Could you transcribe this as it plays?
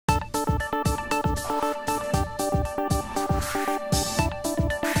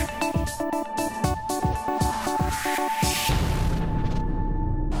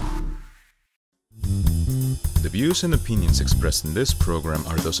views and opinions expressed in this program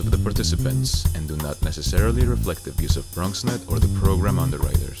are those of the participants and do not necessarily reflect the views of BronxNet or the program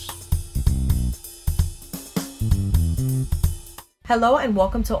underwriters. Hello and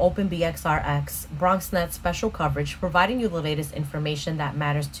welcome to Open BXRx, BronxNet special coverage providing you the latest information that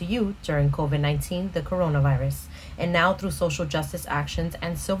matters to you during COVID-19, the coronavirus, and now through social justice actions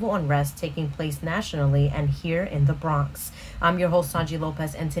and civil unrest taking place nationally and here in the Bronx. I'm your host, Sonyi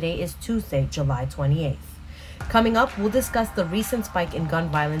Lopez, and today is Tuesday, July 28th. Coming up, we'll discuss the recent spike in gun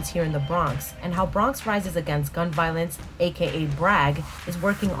violence here in the Bronx and how Bronx Rises Against Gun Violence, aka BR.A.G, is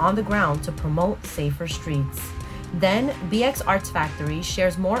working on the ground to promote safer streets. Then, BxArt Factory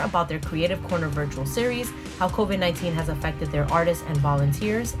shares more about their Creative Corner virtual series, how COVID-19 has affected their artists and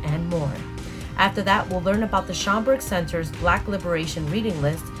volunteers, and more. After that, we'll learn about the Schomburg Center's Black Liberation Reading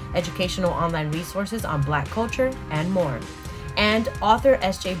List, educational online resources on Black culture, and more. And author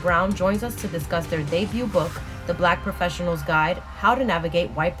S.J. Brown joins us to discuss their debut book, The Black Professional's Guide, How to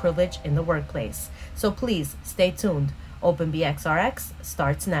Navigate White Privilege in the Workplace. So please, stay tuned. Open BXRx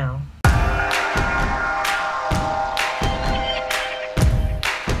starts now.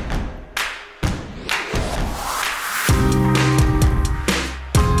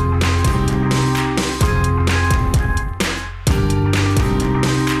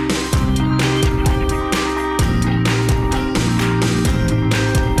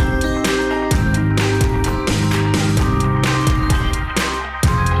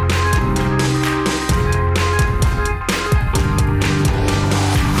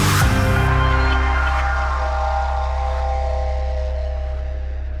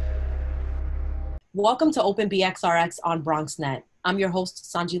 Welcome to Open BXRx on BronxNet. I'm your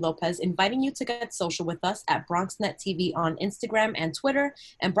host, Sonyi Lopez, inviting you to get social with us at BronxNet TV on Instagram and Twitter,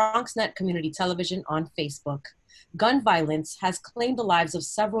 and BronxNet Community Television on Facebook. Gun violence has claimed the lives of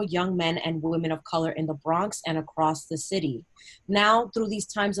several young men and women of color in the Bronx and across the city. Now, through these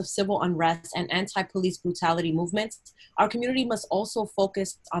times of civil unrest and anti-police brutality movements, our community must also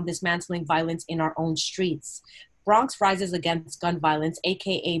focus on dismantling violence in our own streets. Bronx Rises Against Gun Violence,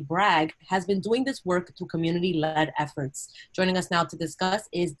 aka BR.A.G, has been doing this work through community-led efforts. Joining us now to discuss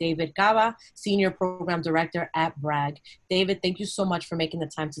is David Caba, Senior Program Director at BR.A.G. David, thank you so much for making the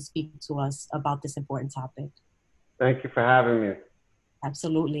time to speak to us about this important topic. Thank you for having me.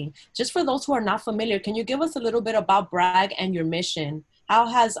 Absolutely. Just for those who are not familiar, can you give us a little bit about BR.A.G and your mission? How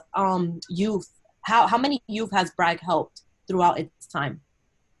has how many youth has BR.A.G helped throughout its time?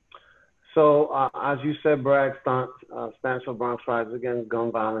 So, as you said, BR.A.G stands for Bronx Rises Against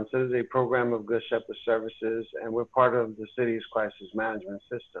Gun Violence. It is a program of Good Shepherd Services, and we're part of the city's crisis management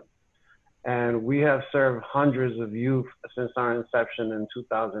system. And we have served hundreds of youth since our inception in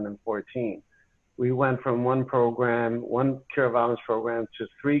 2014. We went from one cure violence program, to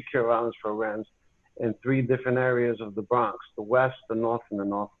 3 cure violence programs in 3 different areas of the Bronx, the West, the North, and the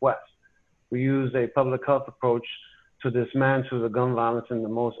Northwest. We use a public health approach to dismantle the gun violence in the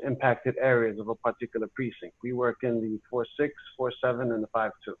most impacted areas of a particular precinct. We work in the 4-6, 4-7, and the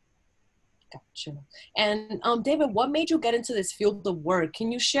 5-2. Gotcha. And David, what made you get into this field of work?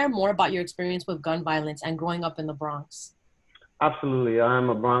 Can you share more about your experience with gun violence and growing up in the Bronx? Absolutely.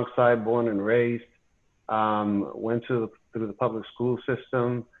 I'm a Bronxite, born and raised. Went through the public school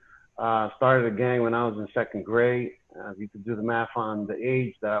system. Started a gang when I was in 2nd grade. If you could do the math on the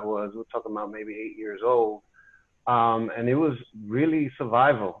age that I was, we're talking about maybe 8 years old. And it was really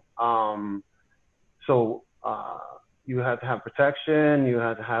survival. You had to have protection, you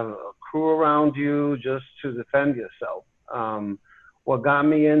had to have a crew around you just to defend yourself. What got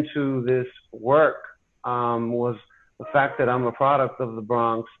me into this work was the fact that I'm a product of the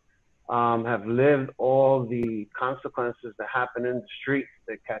Bronx, have lived all the consequences that happen in the streets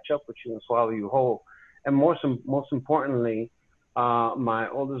that catch up with you and swallow you whole. And most importantly, my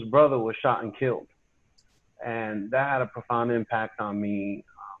oldest brother was shot and killed. And that had a profound impact on me,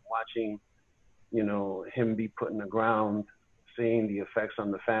 watching, him be put in the ground, seeing the effects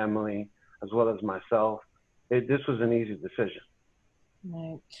on the family, as well as myself. This was an easy decision.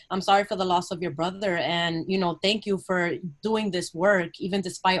 Right. I'm sorry for the loss of your brother. And, thank you for doing this work, even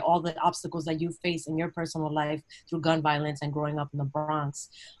despite all the obstacles that you face in your personal life through gun violence and growing up in the Bronx.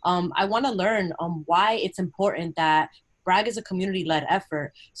 I want to learn why it's important that BR.A.G is a community-led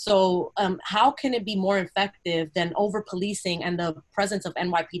effort. So how can it be more effective than over-policing and the presence of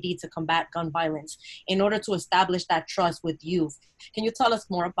NYPD to combat gun violence in order to establish that trust with youth? Can you tell us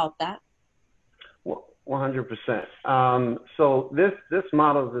more about that? Well, 100%. So this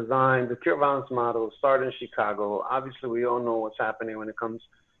model is designed, the cure violence model started in Chicago. Obviously, we all know what's happening when it comes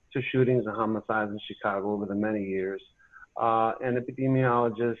to shootings and homicides in Chicago over the many years. an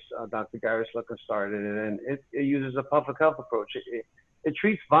epidemiologist, Dr. Gary Slucker, started it, and it uses a public health approach. It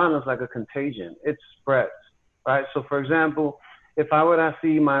treats violence like a contagion. It spreads, right? So, for example, if I were to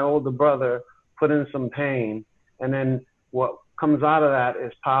see my older brother put in some pain, and then what comes out of that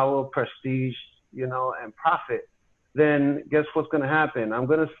is power, prestige, and profit, then guess what's going to happen? I'm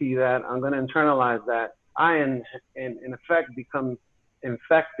going to see that. I'm going to internalize that. I, in effect, become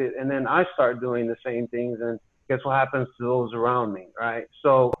infected, and then I start doing the same things, and guess what happens to those around me, right?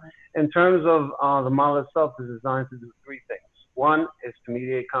 So in terms of the model itself is designed to do three things. One is to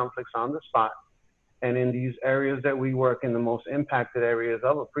mediate conflicts on the spot. And in these areas that we work in, the most impacted areas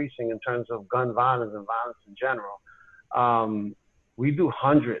of a precinct in terms of gun violence and violence in general, we do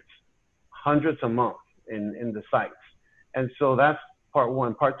hundreds a month in the sites. And so that's part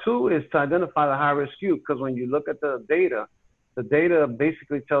one. Part two is to identify the high-risk youth, because when you look at the data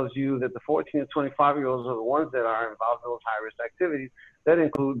basically tells you that the 14 to 25-year-olds are the ones that are involved in those high-risk activities that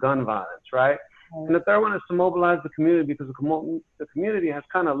include gun violence, right? And the third one is to mobilize the community, because the community has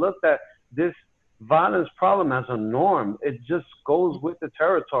kind of looked at this violence problem as a norm. It just goes with the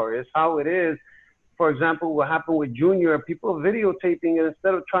territory. It's how it is. For example, what happened with Junior, people videotaping it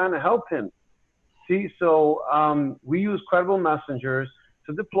instead of trying to help him. See, so we use credible messengers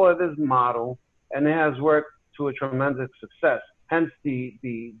to deploy this model, and it has worked to a tremendous success, hence the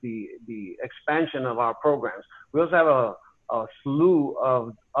expansion of our programs. We also have a slew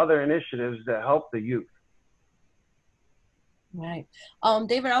of other initiatives that help the youth. Right.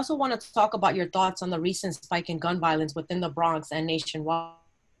 David, I also want to talk about your thoughts on the recent spike in gun violence within the Bronx and nationwide.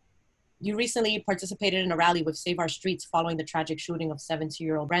 You recently participated in a rally with Save Our Streets following the tragic shooting of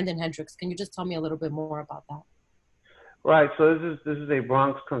 17-year-old Brandon Hendricks. Can you just tell me a little bit more about that? Right. So this is a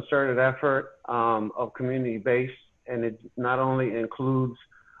Bronx concerted effort of community-based, and it not only includes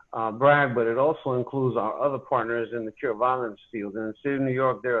B.R.A.G, but it also includes our other partners in the cure violence field. In the city of New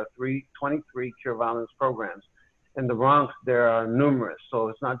York, there are 23 cure violence programs. In the Bronx, there are numerous. So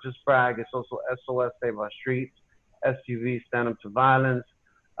it's not just B.R.A.G, it's also SOS, Save Our Streets, SUV, Stand Up to Violence,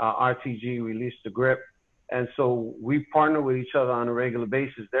 RTG, Release the Grip. And so we partner with each other on a regular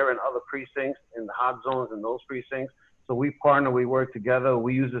basis. They're in other precincts, in the hot zones in those precincts. So we partner, we work together,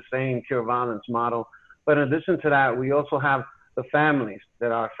 we use the same cure violence model. But in addition to that, we also have the families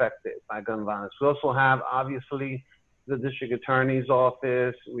that are affected by gun violence. We also have, obviously, the district attorney's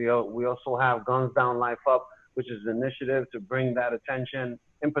office. We also have Guns Down, Life Up, which is an initiative to bring that attention,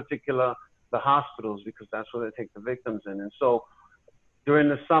 in particular, the hospitals, because that's where they take the victims in. And so during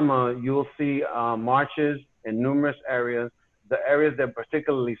the summer, you'll see marches in numerous areas. The areas that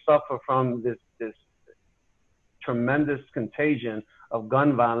particularly suffer from this tremendous contagion of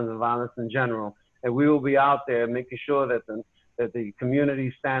gun violence and violence in general. And we will be out there making sure that the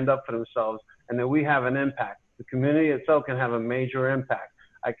community stand up for themselves and that we have an impact. The community itself can have a major impact.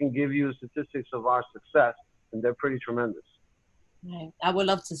 I can give you statistics of our success, and they're pretty tremendous. Right. I would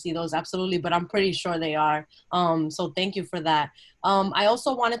love to see those, absolutely, but I'm pretty sure they are. So thank you for that. I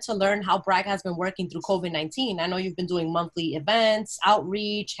also wanted to learn how B.R.A.G has been working through COVID-19. I know you've been doing monthly events,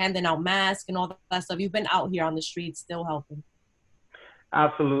 outreach, handing out masks and all that stuff. You've been out here on the streets still helping.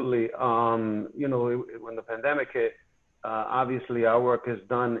 Absolutely. When the pandemic hit, obviously our work is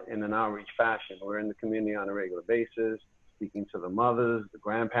done in an outreach fashion. We're in the community on a regular basis, speaking to the mothers, the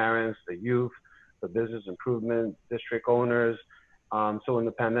grandparents, the youth, the business improvement district owners. So when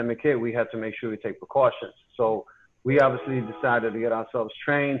the pandemic hit, we had to make sure we take precautions. So we obviously decided to get ourselves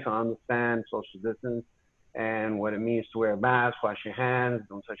trained to understand social distance and what it means to wear a mask, wash your hands,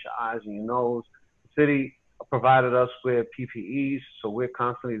 don't touch your eyes and your nose. The city provided us with PPEs, so we're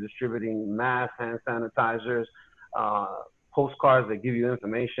constantly distributing masks, hand sanitizers, postcards that give you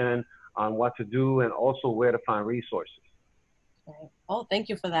information on what to do and also where to find resources. Right. Oh, thank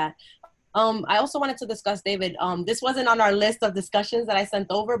you for that. I also wanted to discuss, David, this wasn't on our list of discussions that I sent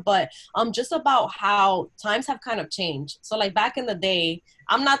over, but just about how times have kind of changed. So like back in the day,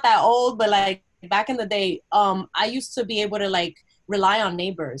 I'm not that old, but like back in the day, I used to be able to like rely on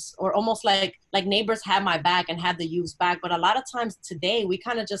neighbors, or almost like neighbors had my back and had the youth's back. But a lot of times today, we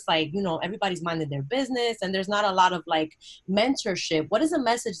kind of just like, everybody's minding their business and there's not a lot of like mentorship. What is a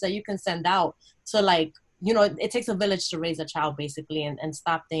message that you can send out to like, it takes a village to raise a child, basically, and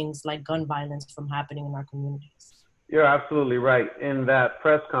stop things like gun violence from happening in our communities? You're absolutely right. In that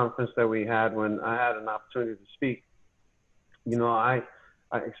press conference that we had when I had an opportunity to speak,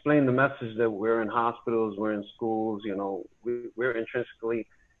 I explained the message that we're in hospitals, we're in schools, we're intrinsically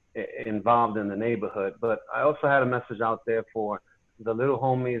involved in the neighborhood. But I also had a message out there for the little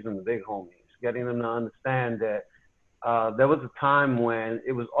homies and the big homies, getting them to understand that there was a time when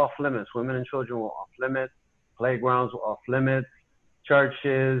it was off limits. Women and children were off limits. playgrounds off limits,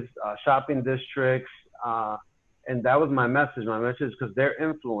 churches, shopping districts. And that was my message. My message is because they're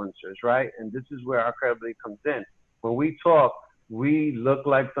influencers, right? And this is where our credibility comes in. When we talk, we look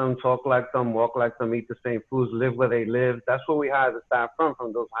like them, talk like them, walk like them, eat the same foods, live where they live. That's where we hire the staff from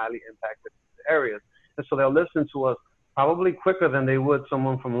those highly impacted areas. And so they'll listen to us probably quicker than they would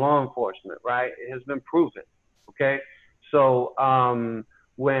someone from law enforcement, right? It has been proven, okay? So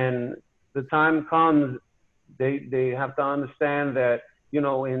when the time comes, they have to understand that, you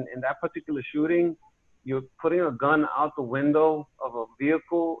know, in that particular shooting, you're putting a gun out the window of a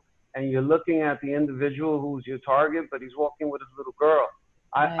vehicle and you're looking at the individual who's your target, but he's walking with his little girl.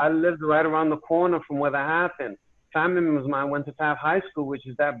 Right. I lived right around the corner from where that happened. Family members of mine went to Taft High School, which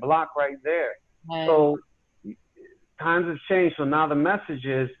is that block right there. Right. So times have changed. So now the message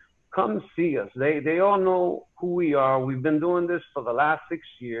is, come see us. They all know who we are. We've been doing this for the last 6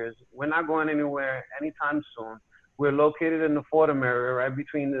 years. We're not going anywhere anytime soon. We're located in the Fordham area, right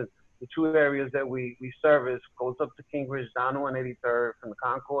between the two areas that we service, goes up to Cambridge, down to 183rd, from the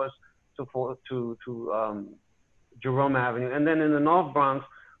Concourse to Jerome Avenue. And then in the North Bronx,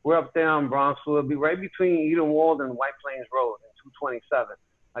 we're up there on Bronx, so we'll be right between Eden Wald and White Plains Road and 227.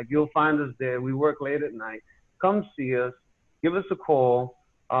 Like, you'll find us there. We work late at night. Come see us. Give us a call.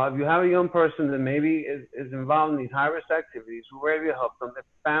 If you have a young person that maybe is involved in these high-risk activities, we're ready to help them. If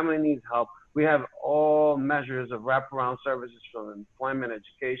family needs help, we have all measures of wraparound services from employment,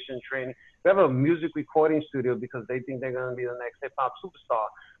 education, training. We have a music recording studio because they think they're going to be the next hip-hop superstar.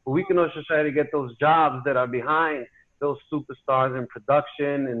 But we can also try to get those jobs that are behind those superstars in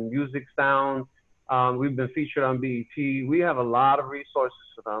production and music sound. We've been featured on BET. We have a lot of resources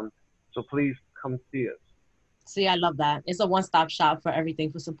for them, so please come see us. See, I love that. It's a one-stop shop for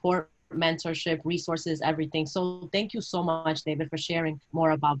everything, for support, mentorship, resources, everything. So thank you so much, David, for sharing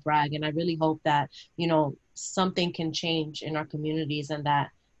more about BRAG. And I really hope that, you know, something can change in our communities and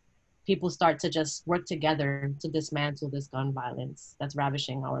that people start to just work together to dismantle this gun violence that's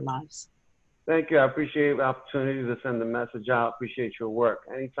ravishing our lives. Thank you. I appreciate the opportunity to send the message out. Appreciate your work.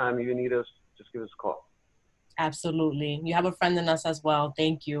 Anytime you need us, just give us a call. Absolutely. You have a friend in us as well.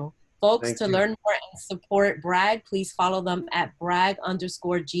 Thank you. Folks, Thank to you. learn more and support BRAG, please follow them at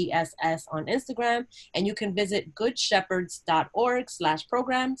BRAG_GSS on Instagram. And you can visit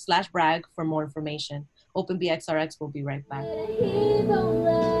goodshepherds.org/program/BRAG for more information. Open BXRx will be right back.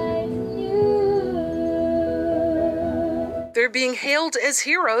 They're being hailed as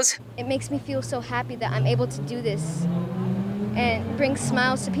heroes. It makes me feel so happy that I'm able to do this and bring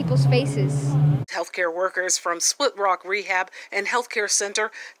smiles to people's faces. Healthcare workers from Split Rock Rehab and Healthcare Center,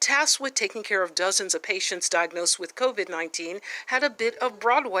 tasked with taking care of dozens of patients diagnosed with COVID-19, had a bit of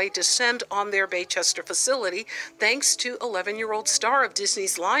Broadway descend on their Baychester facility, thanks to 11-year-old star of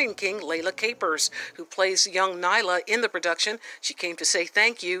Disney's Lion King, Layla Capers, who plays young Nyla in the production. She came to say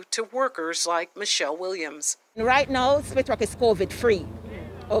thank you to workers like Michelle Williams. Right now, Split Rock is COVID-free.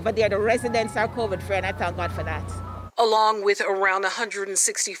 Over there, the residents are COVID-free, and I thank God for that. Along with around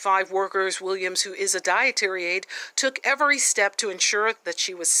 165 workers, Williams, who is a dietary aide, took every step to ensure that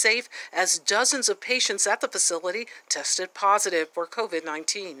she was safe as dozens of patients at the facility tested positive for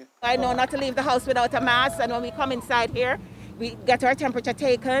COVID-19. I know not to leave the house without a mask, and when we come inside here, we get our temperature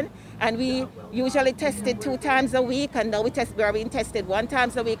taken, and we usually tested 2 times a week, and now we're being tested 1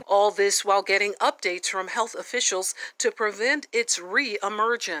 time a week. All this while getting updates from health officials to prevent its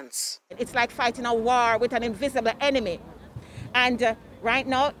re-emergence. It's like fighting a war with an invisible enemy. And right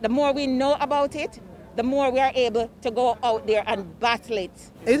now, the more we know about it, the more we are able to go out there and battle it.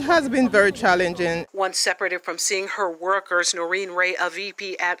 It has been very challenging. Once separated from seeing her workers, Noreen Ray, a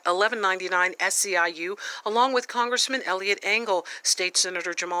VP at 1199 SCIU, along with Congressman Elliot Engel, State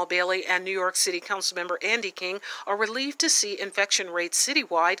Senator Jamal Bailey, and New York City Councilmember Andy King, are relieved to see infection rates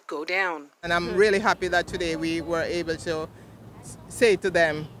citywide go down. And I'm really happy that today we were able to say to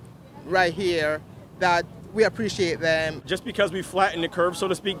them right here that we appreciate them. Just because we flatten the curve, so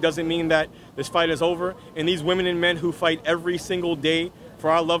to speak, doesn't mean that this fight is over. And these women and men who fight every single day for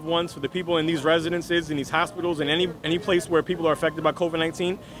our loved ones, for the people in these residences, in these hospitals, and any place where people are affected by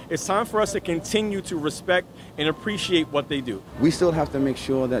COVID-19, it's time for us to continue to respect and appreciate what they do. We still have to make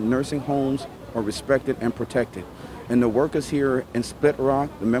sure that nursing homes are respected and protected. And the workers here in Split Rock,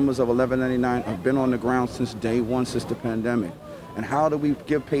 the members of 1199, have been on the ground since day one, since the pandemic. And how do we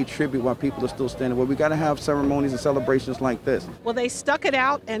pay tribute while people are still standing? Well, we got to have ceremonies and celebrations like this. Well, they stuck it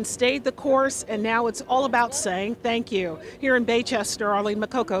out and stayed the course, and now it's all about saying thank you. Here in Baychester, Arlene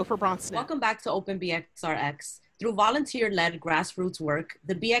Makoko for BronxNet. Welcome back to Open BXRx. Through volunteer-led grassroots work,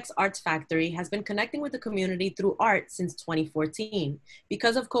 the BxArt Factory has been connecting with the community through art since 2014.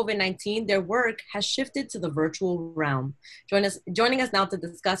 Because of COVID-19, their work has shifted to the virtual realm. Joining us now to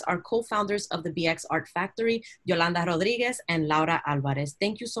discuss are co-founders of the BxArt Factory, Yolanda Rodriguez and Laura Alvarez.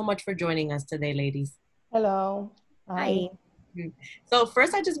 Thank you so much for joining us today, ladies. Hello. Hi. So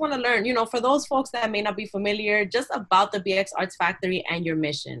first, I just want to learn, for those folks that may not be familiar, just about the BxArt Factory and your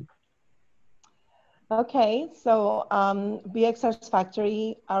mission. Okay, so BxArt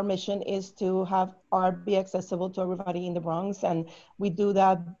Factory, our mission is to have art be accessible to everybody in the Bronx, and we do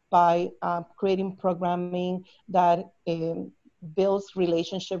that by creating programming that builds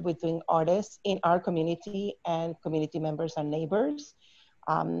relationship between artists in our community and community members and neighbors.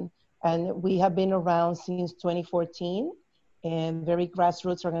 And we have been around since 2014. And very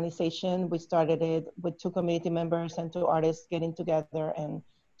grassroots organization. We started it with 2 community members and 2 artists getting together and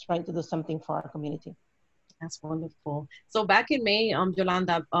trying to do something for our community. That's wonderful. So back in May,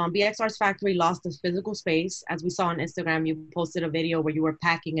 Yolanda, BxArt Factory lost its physical space. As we saw on Instagram, you posted a video where you were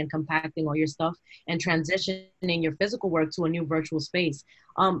packing and compacting all your stuff and transitioning your physical work to a new virtual space.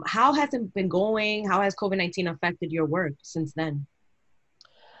 How has it been going? How has COVID-19 affected your work since then?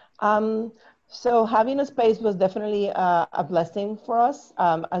 So having a space was definitely a blessing for us.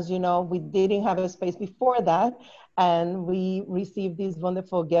 As you know, we didn't have a space before that, and we received this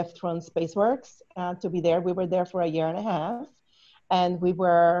wonderful gift from Spaceworks to be there. We were there for 1.5 years, and we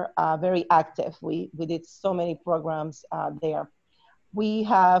were very active. We did so many programs there. We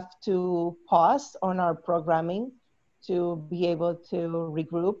have to pause on our programming to be able to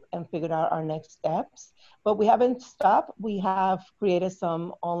regroup and figure out our next steps. But we haven't stopped. We have created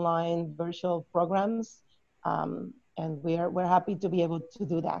some online virtual programs, and we're happy to be able to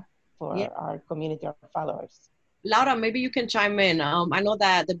do that for our community, our followers. Laura, maybe you can chime in. I know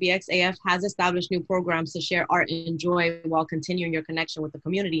that the BxAF has established new programs to share art and joy while continuing your connection with the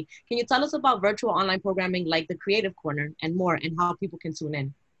community. Can you tell us about virtual online programming like the Creative Corner and more, and how people can tune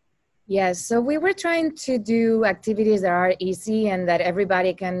in? Yes, so we were trying to do activities that are easy and that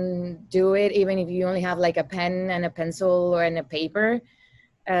everybody can do it, even if you only have like a pen and a pencil and a paper.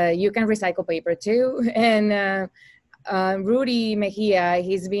 You can recycle paper too. And Rudy Mejia,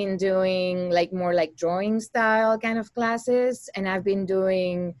 he's been doing more like drawing style kind of classes, and I've been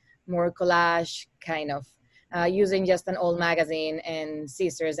doing more collage kind of, using just an old magazine and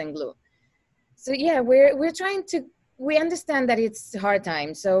scissors and glue. So yeah, we're trying to, we understand that it's hard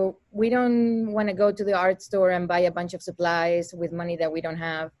time, so we don't want to go to the art store and buy a bunch of supplies with money that we don't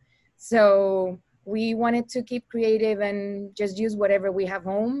have. So we wanted to keep creative and just use whatever we have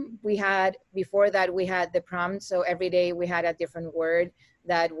home. We had, before that, we had the prompt, so every day we had a different word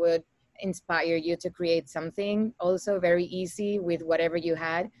that would inspire you to create something, also very easy with whatever you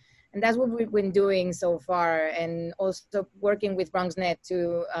had. And that's what we've been doing so far, and also working with BronxNet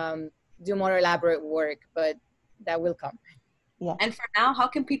to do more elaborate work, but that will come. Yeah. And for now, how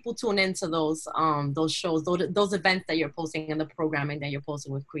can people tune into those shows, those events that you're posting and the programming that you're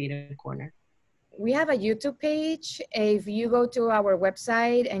posting with Creative Corner? We have a YouTube page. If you go to our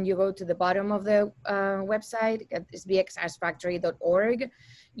website and you go to the bottom of the website, it's bxartfactory.org,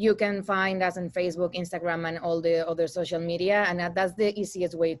 you can find us on Facebook, Instagram, and all the other social media. And that's the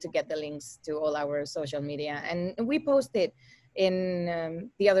easiest way to get the links to all our social media. And we post it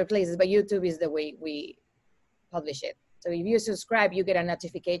in the other places, but YouTube is the way we publish it. So if you subscribe, you get a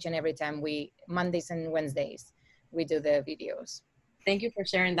notification every time Mondays and Wednesdays, we do the videos. Thank you for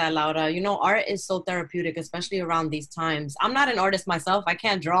sharing that, Laura. Art is so therapeutic, especially around these times. I'm not an artist myself. I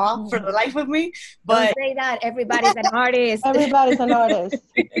can't draw for the life of me. But don't say that. Everybody's an artist. Everybody's an artist.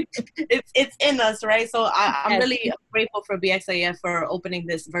 It's in us, right? So I'm really grateful for BxAF for opening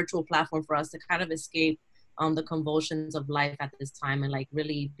this virtual platform for us to kind of escape the convulsions of life at this time and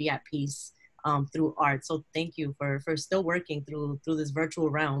really be at peace through art. So thank you for still working through this virtual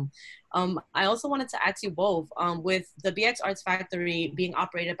realm. I also wanted to ask you both, with the BxArt Factory being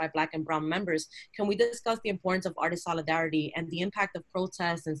operated by Black and Brown members, can we discuss the importance of artist solidarity and the impact of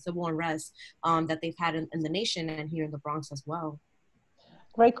protests and civil unrest that they've had in the nation and here in the Bronx as well?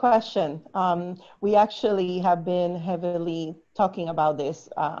 Great question. We actually have been heavily talking about this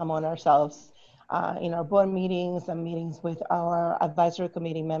among ourselves in our board meetings and meetings with our advisory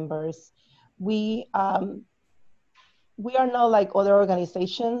committee members. We are not like other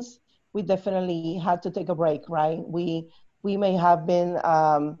organizations. We definitely had to take a break, right? We may have been,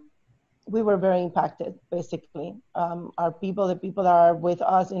 we were very impacted, basically. The people that are with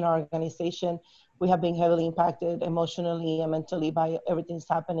us in our organization, we have been heavily impacted emotionally and mentally by everything that's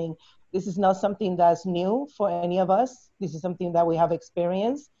happening. This is not something that's new for any of us. This is something that we have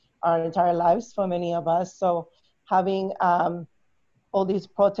experienced our entire lives for many of us. So having all these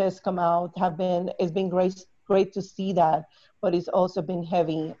protests come out it's been great to see that, but it's also been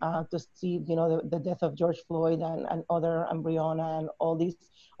heavy to see, you know, the death of George Floyd and other, and Breonna, and all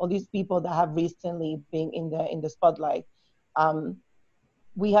these people that have recently been in the spotlight.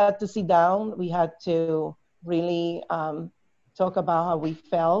 We had to sit down, we had to really talk about how we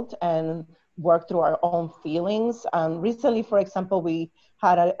felt and work through our own feelings. Recently, for example, we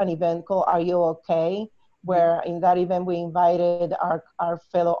had an event called Are You Okay? Where in that event we invited our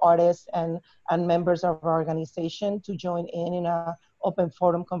fellow artists and members of our organization to join in a open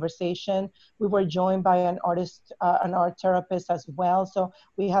forum conversation. We were joined by an artist, an art therapist as well. So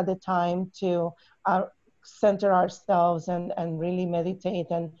we had the time to center ourselves and really meditate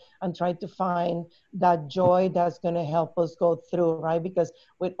and try to find that joy that's going to help us go through, right? Because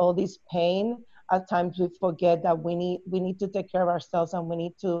with all this pain, at times we forget that we need to take care of ourselves, and we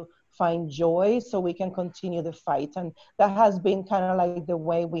need to find joy so we can continue the fight. And that has been kind of like the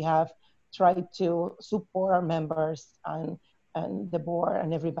way we have tried to support our members and the board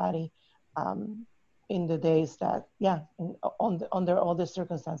and everybody in the days that, under all the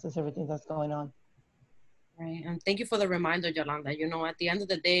circumstances, everything that's going on. Right, and thank you for the reminder, Yolanda. You know, at the end of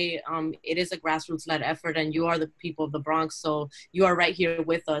the day, it is a grassroots-led effort, and you are the people of the Bronx, so you are right here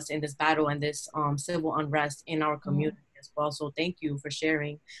with us in this battle and this civil unrest in our community as well. So thank you for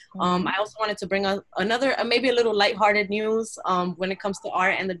sharing. I also wanted to bring up another, maybe a little lighthearted news when it comes to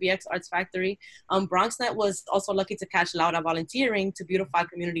art and the BxArt Factory. BronxNet was also lucky to catch Laura volunteering to beautify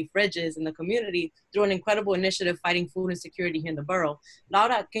community fridges in the community through an incredible initiative fighting food insecurity here in the borough.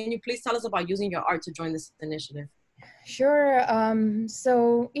 Laura, can you please tell us about using your art to join this initiative? Sure.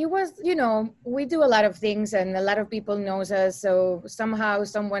 So it was, you know, we do a lot of things and a lot of people knows us. So somehow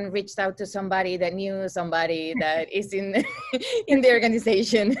someone reached out to somebody that knew somebody that is in in the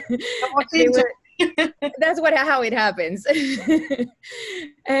organization. That's how it happens.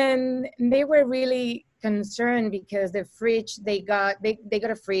 And they were really concerned because the fridge they got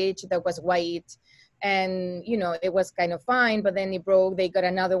a fridge that was white. And, you know, it was kind of fine, but then it broke. They got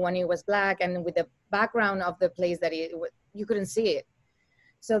another one, it was black. And with the background of the place that you couldn't see it.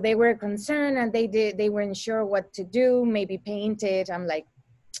 So they were concerned and they weren't sure what to do, maybe paint it. I'm like,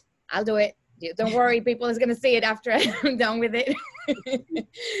 I'll do it. Don't worry, people is going to see it after I'm done with it.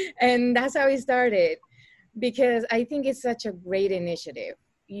 And that's how it started, because I think it's such a great initiative.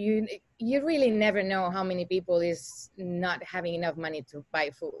 You really never know how many people is not having enough money to buy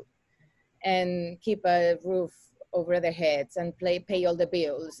food and keep a roof over their heads and pay all the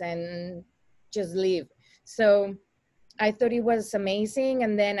bills and just live. So I thought it was amazing.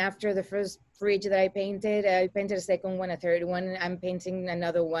 And then after the first fridge that I painted a second one, a third one. I'm painting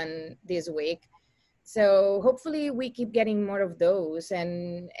another one this week. So hopefully we keep getting more of those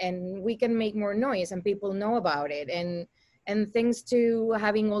and we can make more noise and people know about it. And thanks to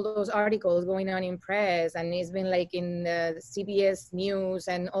having all those articles going on in press, and it's been like in the CBS News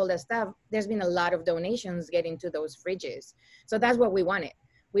and all that stuff, there's been a lot of donations getting to those fridges. So that's what we wanted.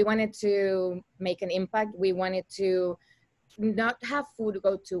 We wanted to make an impact. We wanted to not have food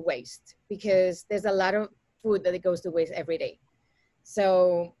go to waste, because there's a lot of food that goes to waste every day.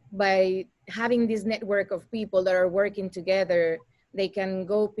 So by having this network of people that are working together, they can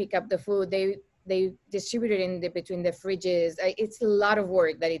go pick up the food. They distribute it between the fridges. It's a lot of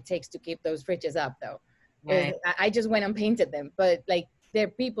work that it takes to keep those fridges up, though. Right. I just went and painted them, but like they're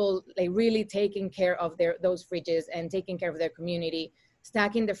people like really taking care of those fridges and taking care of their community,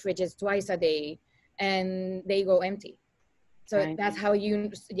 stacking the fridges twice a day, and they go empty. So right. That's how you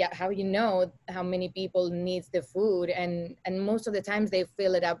know how many people needs the food, and most of the times they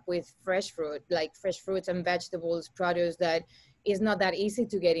fill it up with fresh fruit, like fresh fruits and vegetables, produce that is not that easy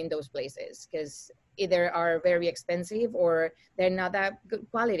to get in those places because either are very expensive or they're not that good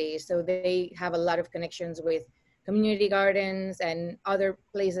quality. So they have a lot of connections with community gardens and other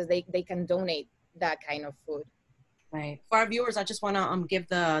places they can donate that kind of food. Right. For our viewers, I just want to give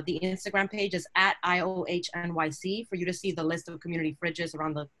the Instagram page is @IOHNYC for you to see the list of community fridges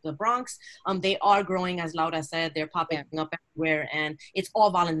around the Bronx. They are growing, as Laura said. They're popping up everywhere, and it's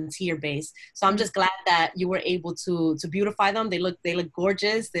all volunteer based. So I'm just glad that you were able to beautify them. They look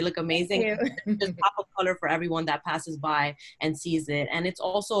gorgeous. They look amazing. Just pop of color for everyone that passes by and sees it. And it's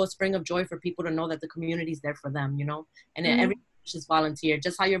also a spring of joy for people to know that the community is there for them, you know, and every just volunteer.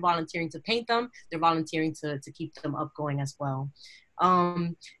 Just how you're volunteering to paint them, they're volunteering to keep them up going as well.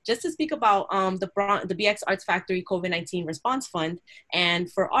 Just to speak about the BxArt Factory COVID-19 Response Fund,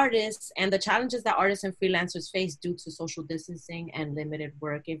 and for artists and the challenges that artists and freelancers face due to social distancing and limited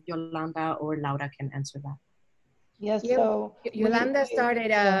work, if Yolanda or Laura can answer that. Yes, Yeah, so Yolanda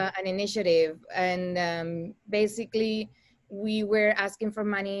started an initiative, and basically we were asking for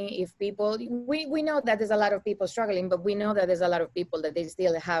money. If people, we know that there's a lot of people struggling, but we know that there's a lot of people that they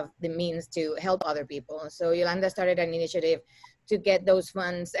still have the means to help other people. So Yolanda started an initiative to get those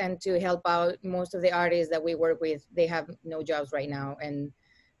funds and to help out most of the artists that we work with. They have no jobs right now, and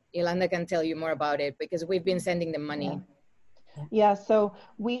Yolanda can tell you more about it because we've been sending them money. Yeah, so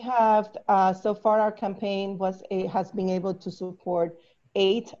we have, so far our campaign has been able to support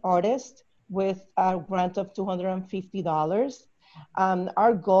 8 artists with a grant of $250.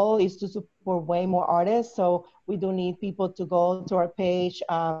 Our goal is to support way more artists, so we do need people to go to our page.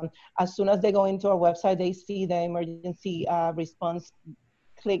 As soon as they go into our website, they see the emergency response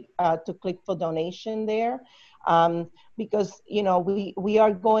click for donation there, because we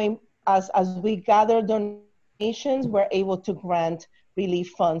are going, as we gather donations, we're able to grant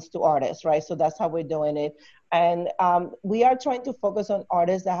relief funds to artists, right? So that's how we're doing it. And we are trying to focus on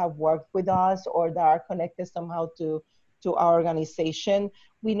artists that have worked with us or that are connected somehow to our organization.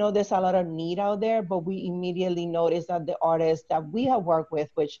 We know there's a lot of need out there, but we immediately noticed that the artists that we have worked with,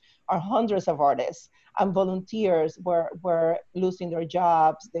 which are hundreds of artists and volunteers, were losing their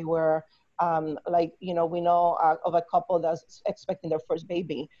jobs. They were we know of a couple that's expecting their first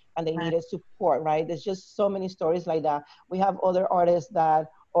baby and they needed support, right? There's just so many stories like that. We have other artists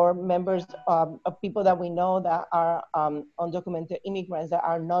or members of people that we know that are undocumented immigrants that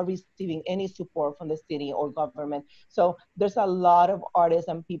are not receiving any support from the city or government. So there's a lot of artists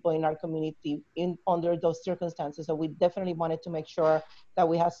and people in our community under those circumstances. So we definitely wanted to make sure that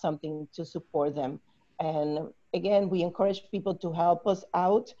we have something to support them. And again, we encourage people to help us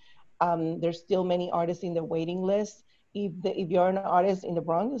out. There's still many artists in the waiting list. If you're an artist in the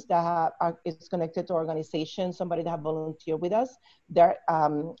Bronx that is connected to organization, somebody that have volunteered with us, they're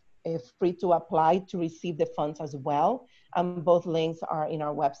free to apply to receive the funds as well. Both links are in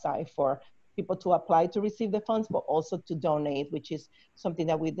our website for people to apply to receive the funds, but also to donate, which is something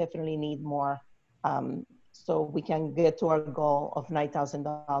that we definitely need more, so we can get to our goal of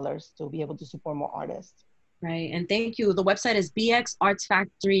 $9,000 to be able to support more artists. Right, and thank you. The website is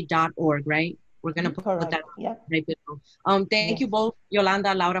bxartfactory.org, right? We're gonna put that right below. Thank you both,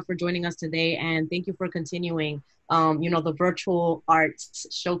 Yolanda, Laura, for joining us today, and thank you for continuing, the virtual arts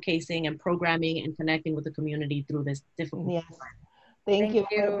showcasing and programming and connecting with the community through this difficult time. Thank you.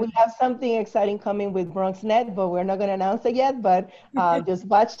 We have something exciting coming with BronxNet, but we're not going to announce it yet, but just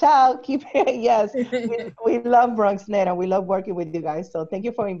watch out. Keep it. Yes, we love BronxNet and we love working with you guys. So thank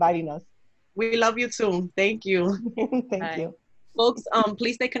you for inviting us. We love you too. Thank you. Thank you. Folks,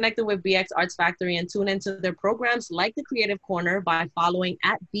 please stay connected with BxArt Factory and tune into their programs like the Creative Corner by following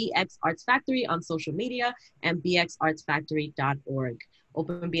at BxArt Factory on social media and bxartfactory.org.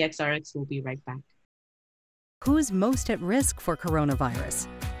 Open BXRx will be right back. Who's most at risk for coronavirus?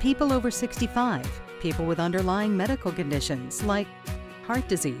 People over 65, people with underlying medical conditions like heart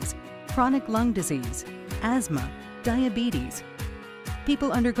disease, chronic lung disease, asthma, diabetes,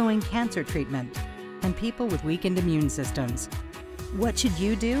 people undergoing cancer treatment, and people with weakened immune systems. What should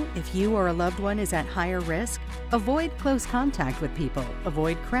you do if you or a loved one is at higher risk? Avoid close contact with people,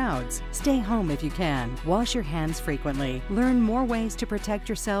 avoid crowds, stay home if you can, wash your hands frequently. Learn more ways to protect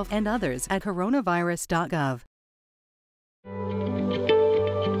yourself and others at coronavirus.gov.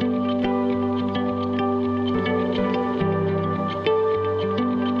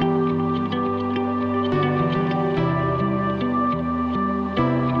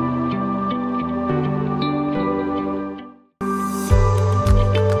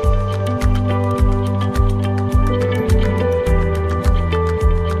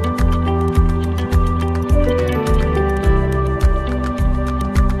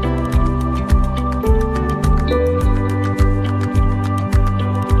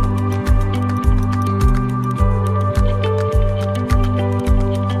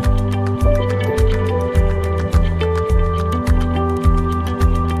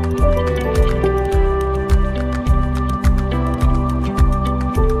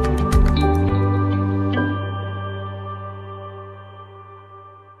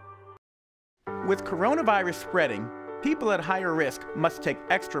 With coronavirus spreading, people at higher risk must take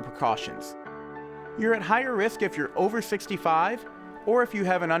extra precautions. You're at higher risk if you're over 65 or if you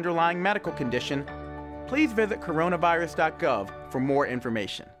have an underlying medical condition. Please visit coronavirus.gov for more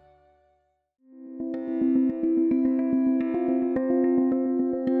information.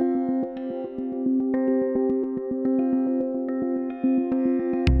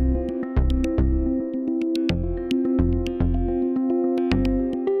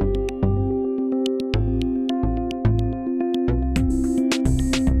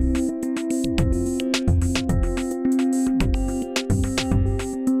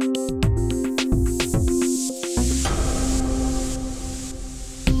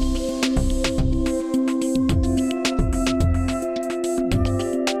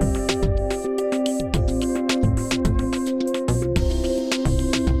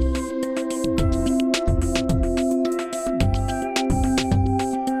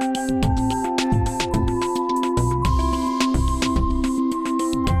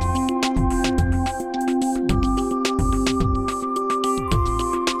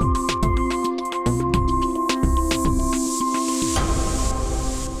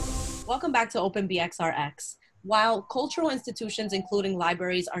 Welcome back to Open BXRx. While cultural institutions, including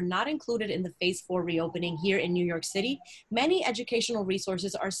libraries, are not included in the Phase 4 reopening here in New York City, many educational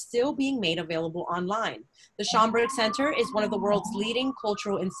resources are still being made available online. The Schomburg Center is one of the world's leading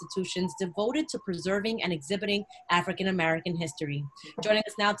cultural institutions devoted to preserving and exhibiting African American history. Joining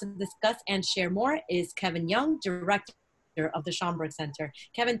us now to discuss and share more is Kevin Young, Director of the Schomburg Center.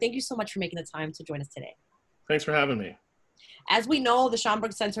 Kevin, thank you so much for making the time to join us today. Thanks for having me. As we know, the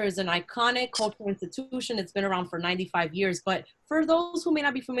Schomburg Center is an iconic cultural institution. It's been around for 95 years, but for those who may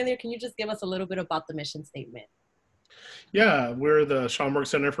not be familiar, can you just give us a little bit about the mission statement? Yeah, we're the Schomburg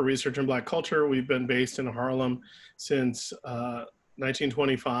Center for Research in Black Culture. We've been based in Harlem since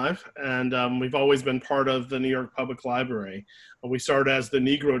 1925, and we've always been part of the New York Public Library. We started as the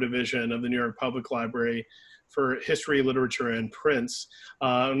Negro Division of the New York Public Library for history, literature, and prints.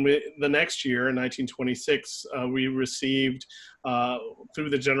 The next year, in 1926, we received, through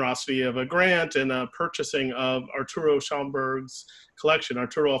the generosity of a grant and a purchasing of Arturo Schomburg's collection.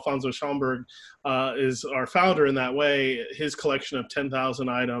 Arturo Alfonso Schomburg is our founder in that way. His collection of 10,000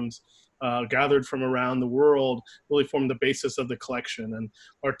 items gathered from around the world really formed the basis of the collection. And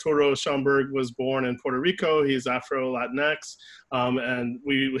Arturo Schomburg was born in Puerto Rico. He's Afro-Latinx, and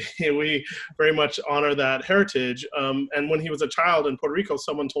we very much honor that heritage. And when he was a child in Puerto Rico,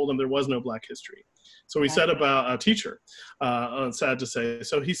 someone told him there was no Black history. So he set about a teacher, sad to say.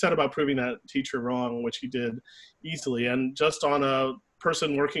 So he set about proving that teacher wrong, which he did easily. And just on a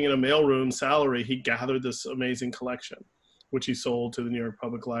person working in a mailroom salary, he gathered this amazing collection, which he sold to the New York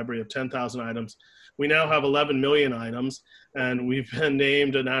Public Library of 10,000 items. We now have 11 million items, and we've been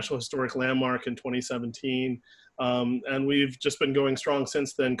named a National Historic Landmark in 2017. And we've just been going strong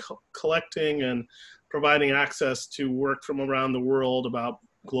since then, collecting and providing access to work from around the world about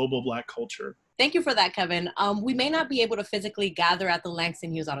global Black culture. Thank you for that, Kevin. We may not be able to physically gather at the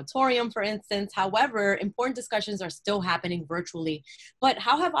Langston Hughes Auditorium, for instance. However, important discussions are still happening virtually. But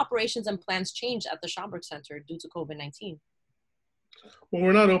how have operations and plans changed at the Schomburg Center due to COVID-19? Well,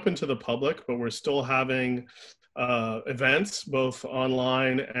 we're not open to the public, but we're still having events both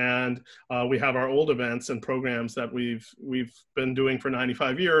online, and we have our old events and programs that we've been doing for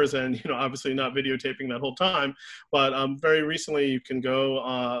 95 years, and obviously not videotaping that whole time, but very recently you can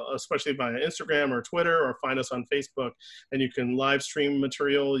go especially via Instagram or Twitter, or find us on Facebook, and you can live stream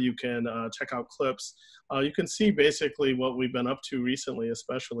material, you can check out clips, you can see basically what we've been up to recently,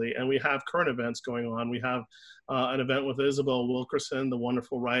 especially, and we have current events going on. We have an event with Isabel Wilkerson, the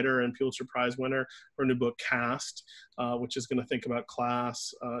wonderful writer and Pulitzer Prize winner. Her new book, Caste, which is going to think about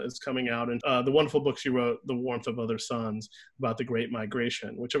class, is coming out. And the wonderful book she wrote, The Warmth of Other Suns, about the Great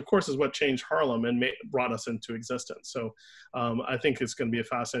Migration, which of course is what changed Harlem and brought us into existence. So I think it's going to be a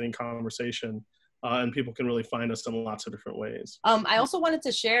fascinating conversation. And people can really find us in lots of different ways. I also wanted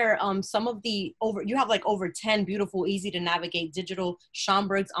to share some of the you have like over 10 beautiful, easy to navigate digital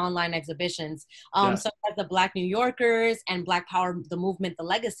Schomburg's online exhibitions. Such as the Black New Yorkers and Black Power, the Movement, the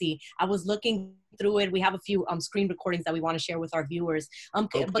Legacy. I was looking through it. We have a few screen recordings that we want to share with our viewers.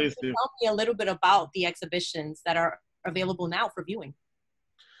 But can you tell me a little bit about the exhibitions that are available now for viewing?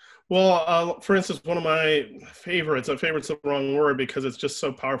 Well, for instance, one of my favorites, favorite's the wrong word because it's just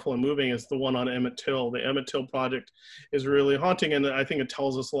so powerful and moving, is the one on Emmett Till. The Emmett Till project is really haunting, and I think it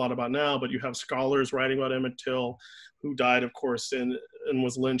tells us a lot about now, but you have scholars writing about Emmett Till, who died, of course, and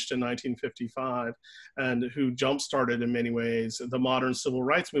was lynched in 1955, and who jump-started in many ways the modern civil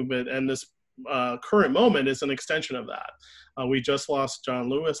rights movement, and this current moment is an extension of that. We just lost John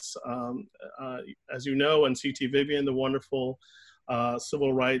Lewis, as you know, and C.T. Vivian, the wonderful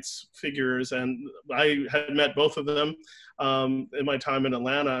civil rights figures, and I had met both of them in my time in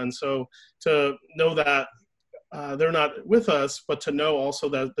Atlanta, and so to know that they're not with us, but to know also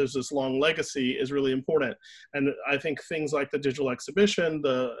that there's this long legacy is really important. And I think things like the digital exhibition,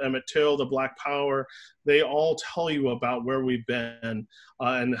 the Emmett Till, the Black Power, they all tell you about where we've been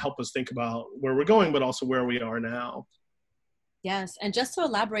and help us think about where we're going, but also where we are now. Yes, and just to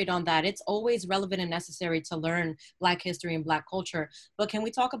elaborate on that, it's always relevant and necessary to learn Black history and Black culture. But can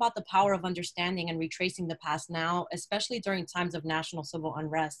we talk about the power of understanding and retracing the past now, especially during times of national civil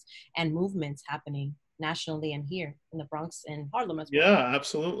unrest and movements happening nationally and here in the Bronx and Harlem as well? Yeah,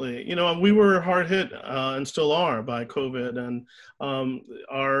 absolutely. We were hard hit and still are by COVID, and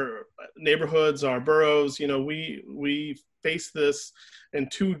our neighborhoods, our boroughs, we face this in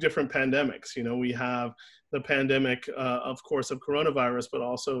two different pandemics. We have the pandemic, of course, of coronavirus, but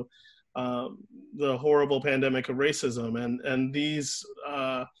also the horrible pandemic of racism. And these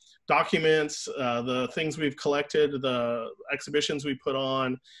documents, the things we've collected, the exhibitions we put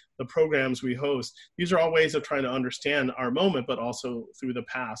on, the programs we host. These are all ways of trying to understand our moment, but also through the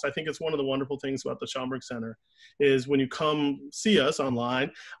past. I think it's one of the wonderful things about the Schomburg Center is when you come see us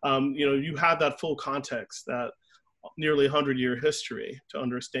online, you have that full context, that nearly 100-year history to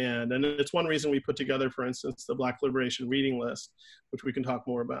understand. And it's one reason we put together, for instance, the Black Liberation Reading List, which we can talk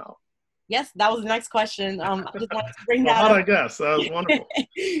more about. Yes, that was the next question. I just wanted to bring well, that up. I guess that was wonderful.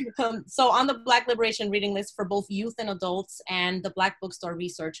 So on the Black Liberation Reading List for both youth and adults, and the Black Bookstore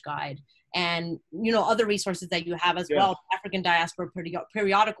Research Guide, and other resources that you have as well, African Diaspora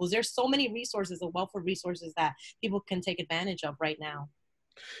periodicals. There's so many resources, a wealth of resources that people can take advantage of right now.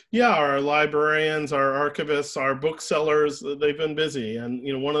 Yeah, our librarians, our archivists, our booksellers, they've been busy. And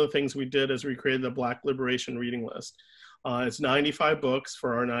one of the things we did is we created the Black Liberation Reading List. It's 95 books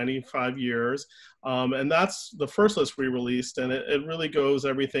for our 95 years. And that's the first list we released. And it really goes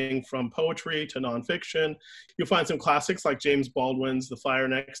everything from poetry to nonfiction. You'll find some classics like James Baldwin's The Fire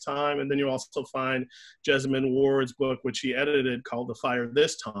Next Time. And then you'll also find Jessamine Ward's book, which she edited, called The Fire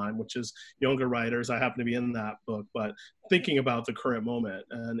This Time, which is younger writers. I happen to be in that book, but thinking about the current moment.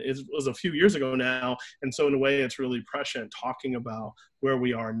 And it was a few years ago now. And so in a way, it's really prescient, talking about where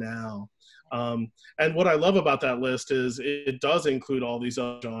we are now. And what I love about that list is it does include all these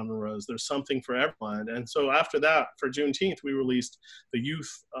other genres. There's something for everyone. And so after that, for Juneteenth, we released the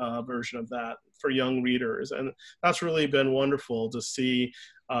youth version of that for young readers. And that's really been wonderful to see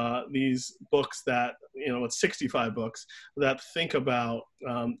these books that, it's 65 books that think about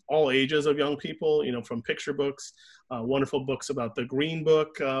all ages of young people, from picture books, wonderful books about the Green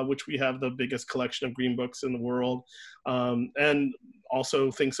Book, which we have the biggest collection of green books in the world, and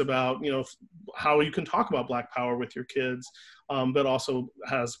also thinks about, how you can talk about Black Power with your kids, but also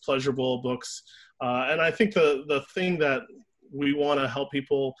has pleasurable books. And I think the thing that we want to help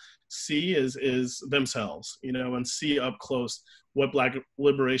people see is themselves, and see up close what Black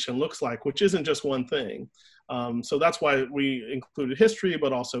liberation looks like, which isn't just one thing. So that's why we included history,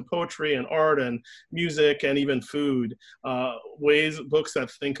 but also poetry and art and music and even food, books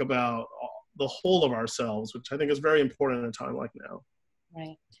that think about the whole of ourselves, which I think is very important in a time like now.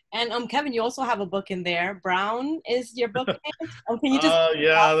 Right. And Kevin, you also have a book in there. Brown is your book name? Can you just?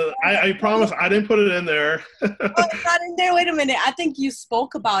 I promise I didn't put it in there. Oh, it's not in there. Wait a minute. I think you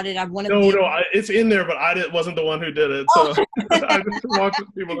spoke about it. It's in there, but I wasn't the one who did it. So I just want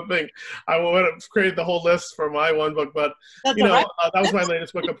people to think I went to create the whole list for my one book. But that was my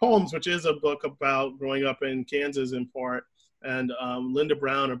latest book of poems, which is a book about growing up in Kansas in part. And Linda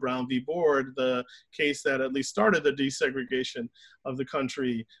Brown of Brown v. Board, the case that at least started the desegregation of the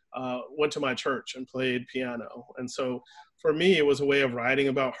country, went to my church and played piano. And so for me, it was a way of writing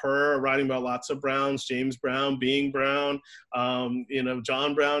about her, writing about lots of Browns, James Brown, being Brown,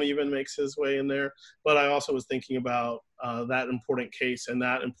 John Brown even makes his way in there. But I also was thinking about that important case and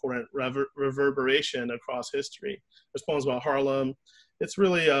that important reverberation across history. There's poems about Harlem. It's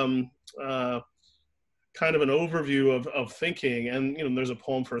really kind of an overview of thinking. And, there's a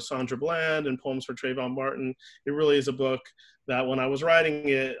poem for Sandra Bland and poems for Trayvon Martin. It really is a book that when I was writing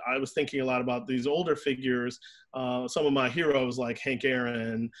it, I was thinking a lot about these older figures, some of my heroes like Hank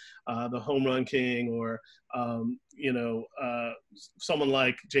Aaron, the Home Run King, or, someone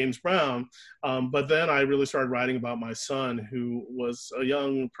like James Brown. But then I really started writing about my son, who was a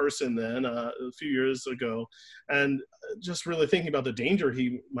young person then, a few years ago, and just really thinking about the danger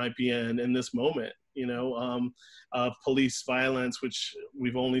he might be in this moment, of police violence, which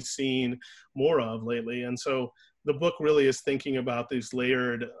we've only seen more of lately. And so the book really is thinking about this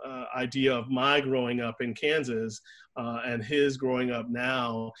layered idea of my growing up in Kansas and his growing up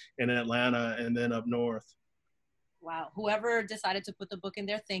now in Atlanta and then up north. Wow. Whoever decided to put the book in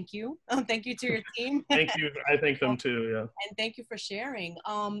there, thank you. Thank you to your team. Thank you. I thank them too, yeah. And thank you for sharing.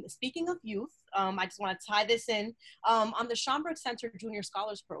 Speaking of youth, I just want to tie this in. On the Schomburg Center Junior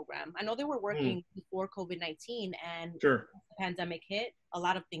Scholars Program, I know they were working before COVID-19, and sure. The pandemic hit, a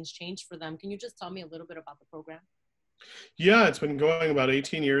lot of things changed for them. Can you just tell me a little bit about the program? Yeah, it's been going about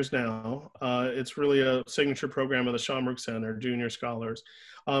 18 years now. It's really a signature program of the Schomburg Center, Junior Scholars.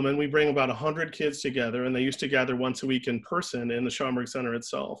 And we bring about 100 kids together, and they used to gather once a week in person in the Schomburg Center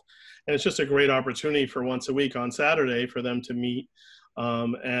itself. And it's just a great opportunity for once a week on Saturday for them to meet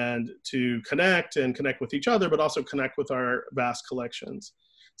and to connect with each other, but also connect with our vast collections.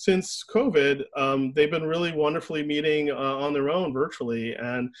 Since COVID, they've been really wonderfully meeting on their own virtually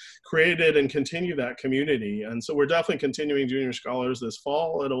and created and continue that community. And so we're definitely continuing Junior Scholars this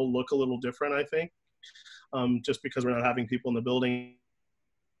fall. It'll look a little different, I think, just because we're not having people in the building.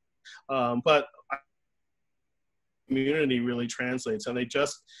 But community really translates. And they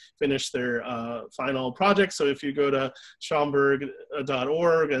just finished their final project. So if you go to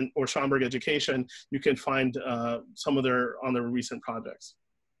Schomburg.org or Schomburg Education, you can find some of their recent projects.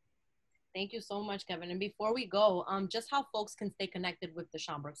 Thank you so much, Kevin. And before we go, just how folks can stay connected with the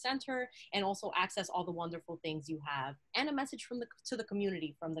Schomburg Center and also access all the wonderful things you have, and a message from to the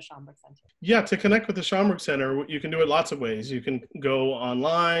community from the Schomburg Center. Yeah, to connect with the Schomburg Center, you can do it lots of ways. You can go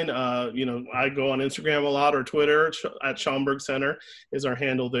online. You know, I go on Instagram a lot, or Twitter at Schomburg Center is our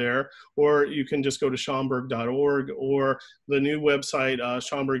handle there. Or you can just go to Schomburg.org, or the new website,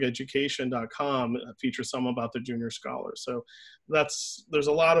 SchomburgEducation.com, features some about the junior scholars. So there's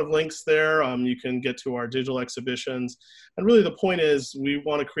a lot of links there. You can get to our digital exhibitions. And really the point is we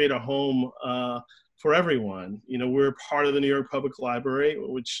want to create a home for everyone. You know, we're part of the New York Public Library,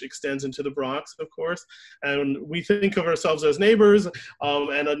 which extends into the Bronx, of course. And we think of ourselves as neighbors,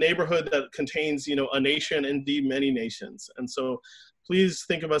 and a neighborhood that contains, you know, a nation, indeed many nations. And so please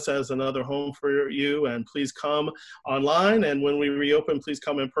think of us as another home for you, and please come online. And when we reopen, please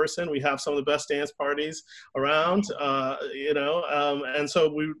come in person. We have some of the best dance parties around, you know, and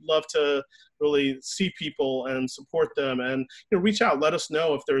so we'd love to really see people and support them, and, you know, reach out, let us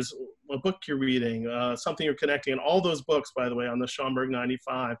know if there's a book you're reading, something you're connecting. And all those books, by the way, on the Schomburg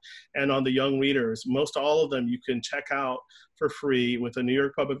 95 and on the Young Readers, most all of them you can check out for free with a New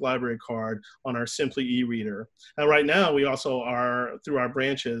York Public Library card on our Simply e-reader. And right now we also are, through our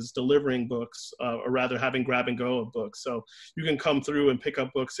branches, delivering books, or rather having grab and go of books. So you can come through and pick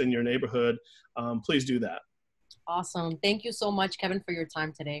up books in your neighborhood. Please do that. Awesome. Thank you so much, Kevin, for your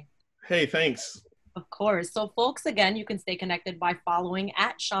time today. Hey, thanks. Of course. So folks, again, you can stay connected by following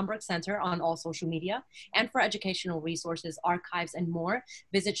at Schomburg Center on all social media. And for educational resources, archives, and more,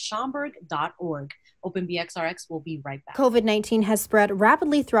 visit schomburg.org. Open BXRx will be right back. COVID-19 has spread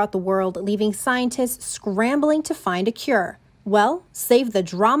rapidly throughout the world, leaving scientists scrambling to find a cure. Well, save the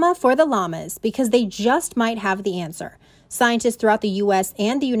drama for the llamas, because they just might have the answer. Scientists throughout the U.S.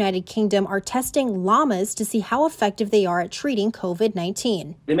 and the United Kingdom are testing llamas to see how effective they are at treating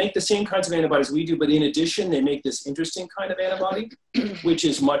COVID-19. They make the same kinds of antibodies we do, but in addition, they make this interesting kind of antibody, which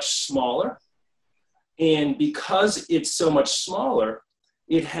is much smaller. And because it's so much smaller,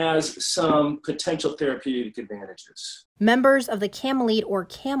 it has some potential therapeutic advantages. Members of the camelid or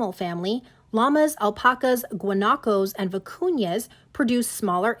camel family, llamas, alpacas, guanacos, and vicuñas produce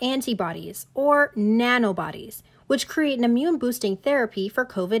smaller antibodies, or nanobodies, which create an immune-boosting therapy for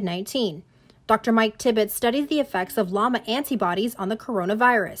COVID-19. Dr. Mike Tibbetts studies the effects of llama antibodies on the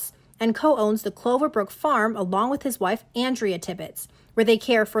coronavirus and co-owns the Cloverbrook Farm along with his wife, Andrea Tibbetts, where they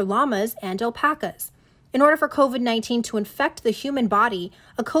care for llamas and alpacas. In order for COVID-19 to infect the human body,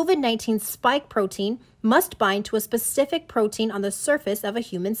 a COVID-19 spike protein must bind to a specific protein on the surface of a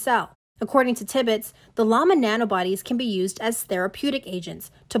human cell. According to Tibbetts, the llama nanobodies can be used as therapeutic agents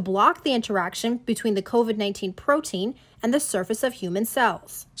to block the interaction between the COVID-19 protein and the surface of human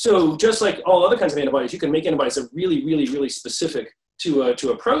cells. So just like all other kinds of antibodies, you can make antibodies that are really, really, really specific to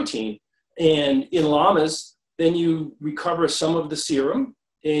a protein. And in llamas, then you recover some of the serum,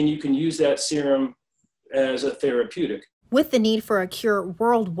 and you can use that serum as a therapeutic. With the need for a cure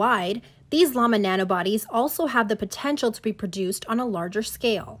worldwide, these llama nanobodies also have the potential to be produced on a larger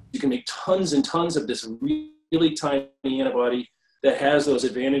scale. You can make tons and tons of this really tiny antibody that has those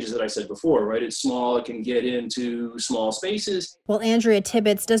advantages that I said before, right? It's small, it can get into small spaces. While Andrea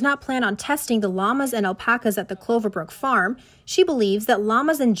Tibbetts does not plan on testing the llamas and alpacas at the Cloverbrook Farm, she believes that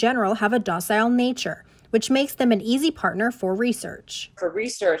llamas in general have a docile nature, which makes them an easy partner for research. For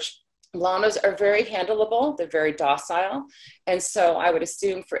research, llamas are very handleable, they're very docile, and so I would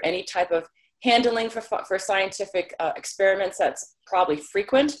assume for any type of handling for scientific experiments that's probably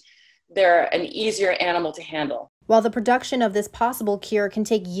frequent, they're an easier animal to handle. While the production of this possible cure can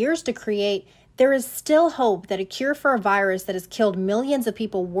take years to create, there is still hope that a cure for a virus that has killed millions of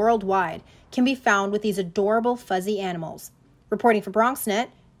people worldwide can be found with these adorable fuzzy animals. Reporting for BronxNet,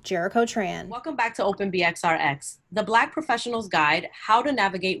 Jericho Tran. Welcome back to Open BXRx. The Black Professional's Guide, How to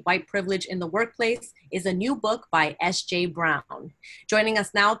Navigate White Privilege in the Workplace, is a new book by S.J. Brown. Joining us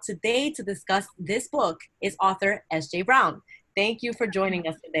now today to discuss this book is author S.J. Brown. Thank you for joining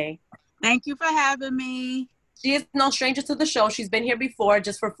us today. Thank you for having me. She is no stranger to the show. She's been here before,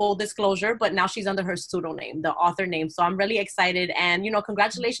 just for full disclosure, but now she's under her pseudonym, the author name. So I'm really excited, and,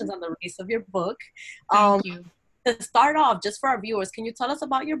 congratulations on the release of your book. Thank you. To start off, just for our viewers, can you tell us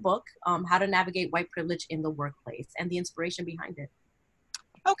about your book, How to Navigate White Privilege in the Workplace, and the inspiration behind it?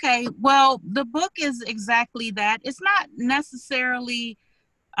 Okay, well, the book is exactly that. It's not necessarily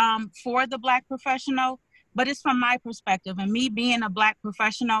for the Black professional, but it's from my perspective. And me being a Black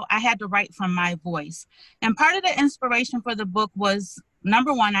professional, I had to write from my voice. And part of the inspiration for the book was,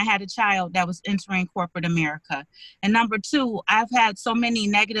 number one, I had a child that was entering corporate America. And number two, I've had so many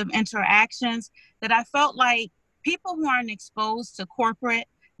negative interactions that I felt like people who aren't exposed to corporate,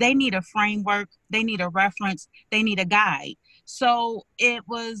 they need a framework, they need a reference, they need a guide. So it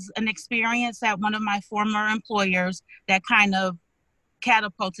was an experience at one of my former employers that kind of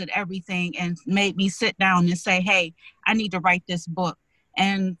catapulted everything and made me sit down and say, hey, I need to write this book.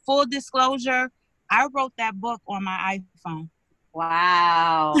 And full disclosure, I wrote that book on my iPhone.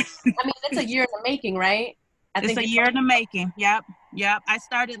 Wow. I mean, it's a year in the making, right? It's a year in the making. Yep. I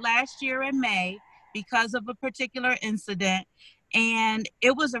started last year in May because of a particular incident. And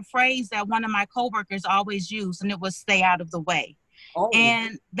it was a phrase that one of my coworkers always used, and it was stay out of the way. Oh.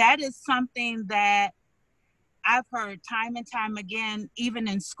 And that is something that I've heard time and time again, even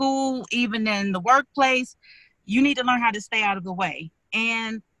in school, even in the workplace. You need to learn how to stay out of the way.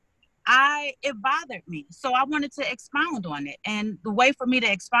 And it bothered me. So I wanted to expound on it. And the way for me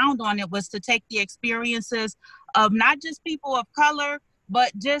to expound on it was to take the experiences of not just people of color,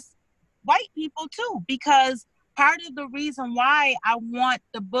 but just white people too, because part of the reason why I want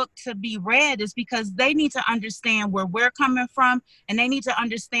the book to be read is because they need to understand where we're coming from, and they need to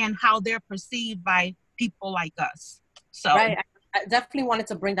understand how they're perceived by people like us. So right. I definitely wanted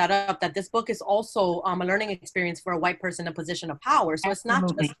to bring that up, that this book is also a learning experience for a white person in a position of power. So it's not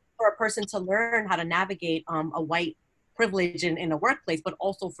just for a person to learn how to navigate a white privilege in a workplace, but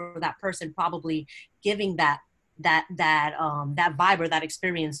also for that person probably giving that vibe or that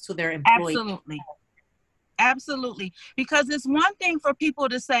experience to their employees. Absolutely. Because it's one thing for people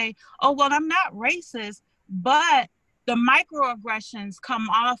to say, oh, well, I'm not racist, but the microaggressions come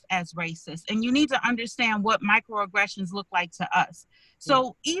off as racist. And you need to understand what microaggressions look like to us.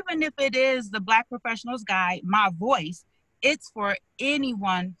 So even if it is the Black Professionals Guide, my voice, it's for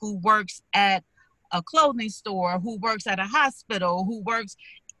anyone who works at a clothing store, who works at a hospital, who works,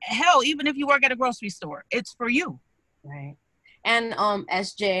 hell, even if you work at a grocery store, it's for you. Right. And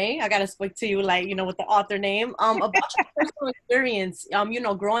S.J, I gotta speak to you, like, with the author name, about your personal experience,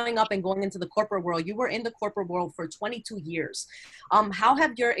 growing up and going into the corporate world. You were in the corporate world for 22 years. How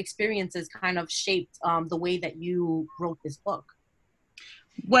have your experiences kind of shaped the way that you wrote this book?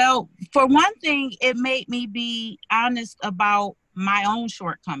 Well, for one thing, it made me be honest about my own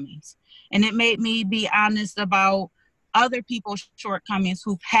shortcomings. And it made me be honest about other people's shortcomings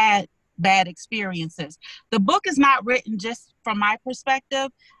who've had bad experiences. The book is not written just from my perspective.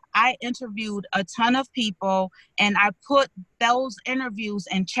 I interviewed a ton of people, and I put those interviews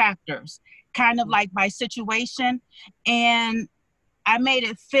in chapters, kind of like by situation, and I made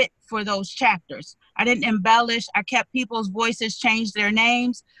it fit for those chapters. I didn't embellish. I kept people's voices, changed their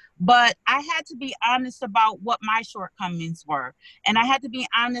names, but I had to be honest about what my shortcomings were. And I had to be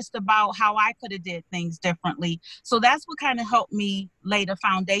honest about how I could have did things differently. So that's what kind of helped me lay the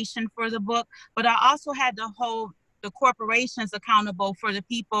foundation for the book. But I also had to hold the corporations accountable for the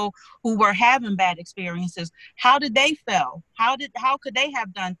people who were having bad experiences. How did they fail? How could they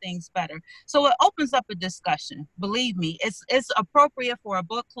have done things better? So it opens up a discussion. Believe me, it's appropriate for a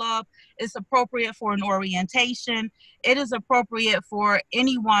book club. It's appropriate for an orientation. It is appropriate for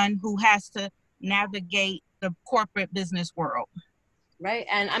anyone who has to navigate the corporate business world. Right.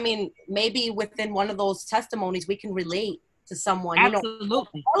 And I mean, maybe within one of those testimonies, we can relate to someone.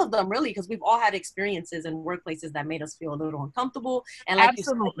 Absolutely. All of them, really, because we've all had experiences in workplaces that made us feel a little uncomfortable. And like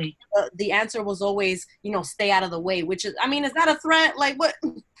absolutely, you said, the answer was always, stay out of the way, which is, I mean, is that a threat? Like what?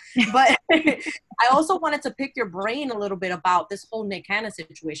 But I also wanted to pick your brain a little bit about this whole Nick Cannon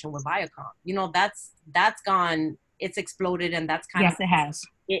situation with Viacom. That's gone, it's exploded, and that's kind of, it has.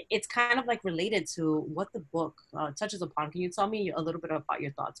 It's kind of like related to what the book touches upon. Can you tell me a little bit about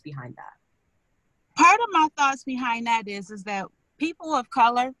your thoughts behind that? Part of my thoughts behind that is that people of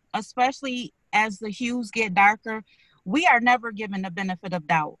color, especially as the hues get darker, we are never given the benefit of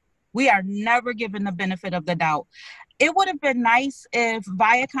doubt. We are never given the benefit of the doubt. It would have been nice if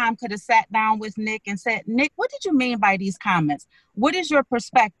Viacom could have sat down with Nick and said, Nick, what did you mean by these comments? What is your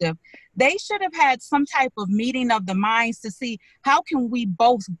perspective? They should have had some type of meeting of the minds to see how can we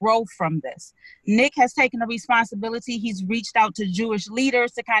both grow from this. Nick has taken the responsibility. He's reached out to Jewish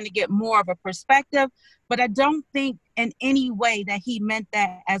leaders to kind of get more of a perspective, but I don't think in any way that he meant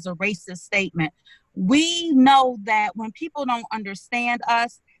that as a racist statement. We know that when people don't understand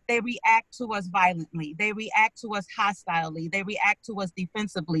us, they react to us violently. They react to us hostilely. They react to us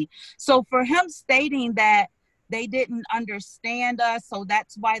defensively. So for him stating that they didn't understand us, so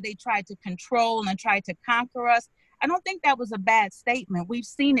that's why they tried to control and tried to conquer us, I don't think that was a bad statement. We've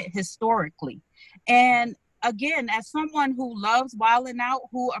seen it historically. And again, as someone who loves Wildin' Out,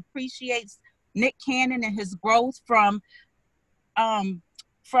 who appreciates Nick Cannon and his growth from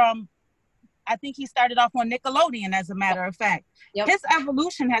I think he started off on Nickelodeon, as a matter of fact. Yep. His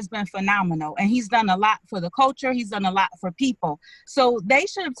evolution has been phenomenal, and he's done a lot for the culture. He's done a lot for people. So they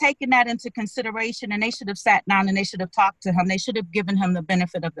should have taken that into consideration, and they should have sat down and they should have talked to him. They should have given him the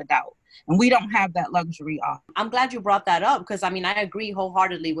benefit of the doubt. And we don't have that luxury. I'm glad you brought that up, because I mean, I agree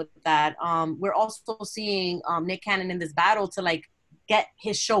wholeheartedly with that. We're also seeing Nick Cannon in this battle to like get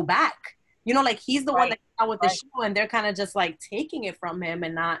his show back. You know, like he's the one that came out with the show, and they're kind of just like taking it from him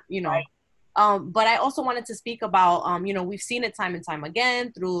and not, you know. But I also wanted to speak about, you know, we've seen it time and time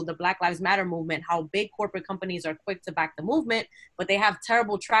again through the Black Lives Matter movement, how big corporate companies are quick to back the movement, but they have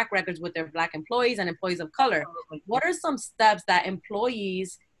terrible track records with their Black employees and employees of color. What are some steps that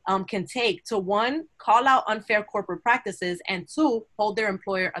employees can take to, one, call out unfair corporate practices, and two, hold their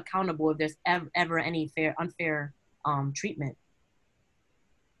employer accountable if there's ever any unfair treatment?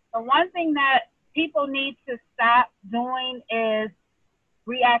 The one thing that people need to stop doing is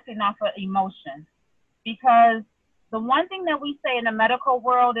reacting off of emotion, because the one thing that we say in the medical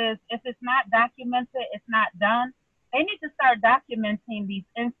world is if it's not documented, it's not done. They need to start documenting these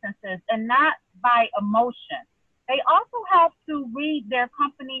instances, and not by emotion. They also have to read their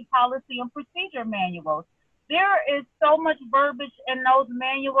company policy and procedure manuals. There is so much verbiage in those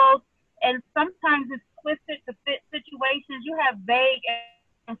manuals, and sometimes it's twisted to fit situations. You have vague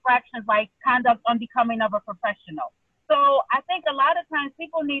infractions like conduct unbecoming of a professional. So I think a lot of times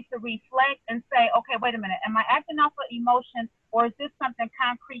people need to reflect and say, okay, wait a minute, am I acting off of emotion, or is this something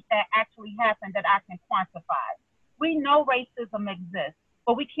concrete that actually happened that I can quantify? We know racism exists,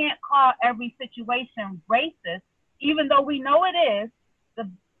 but we can't call every situation racist, even though we know it is. The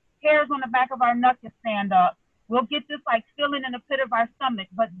hairs on the back of our neck can stand up. We'll get this like feeling in the pit of our stomach,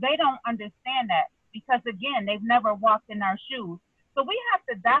 but they don't understand that because, again, they've never walked in our shoes. So we have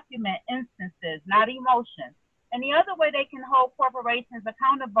to document instances, not emotions. And the other way they can hold corporations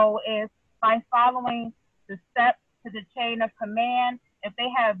accountable is by following the steps to the chain of command. If they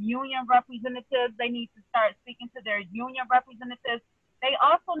have union representatives, they need to start speaking to their union representatives. They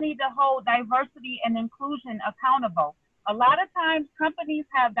also need to hold diversity and inclusion accountable. A lot of times companies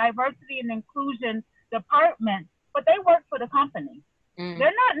have diversity and inclusion departments, but they work for the company.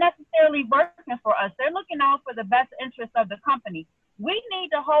 They're not necessarily working for us. They're looking out for the best interests of the company. We need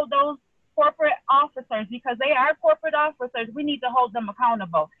to hold those corporate officers, because they are corporate officers. We need to hold them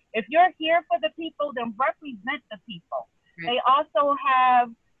accountable. If you're here for the people, then represent the people. They also have,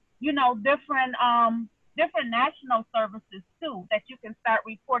 you know, different national services too that you can start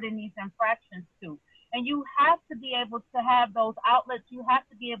reporting these infractions to. And you have to be able to have those outlets. You have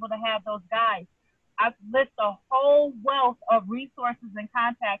to be able to have those guides. I've listed a whole wealth of resources and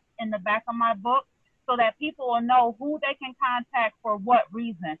contacts in the back of my book so that people will know who they can contact for what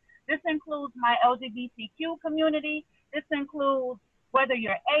reason. This includes my LGBTQ community. This includes whether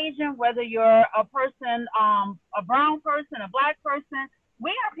you're Asian, whether you're a person, a brown person, a Black person.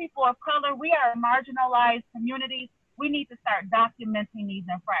 We are people of color. We are marginalized communities. We need to start documenting these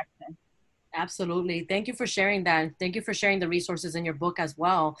infractions. Absolutely. Thank you for sharing that. Thank you for sharing the resources in your book as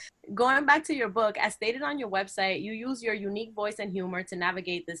well. Going back to your book, as stated on your website, you use your unique voice and humor to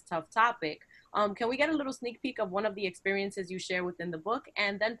navigate this tough topic. Can we get a little sneak peek of one of the experiences you share within the book?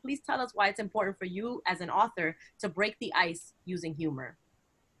 And then please tell us why it's important for you as an author to break the ice using humor.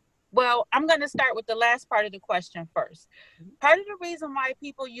 Well, I'm going to start with the last part of the question first. Part of the reason why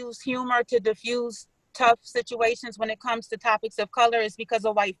people use humor to diffuse tough situations when it comes to topics of color is because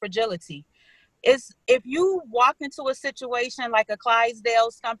of white fragility. If you walk into a situation like a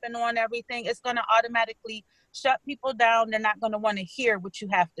Clydesdale stumping on everything, it's going to automatically shut people down. They're not going to want to hear what you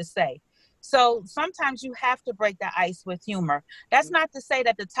have to say. So sometimes you have to break the ice with humor. That's not to say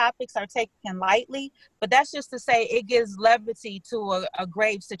that the topics are taken lightly, but that's just to say it gives levity to a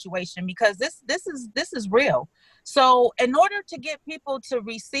grave situation, because this is real. So in order to get people to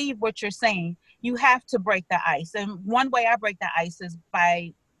receive what you're saying, you have to break the ice. And one way I break the ice is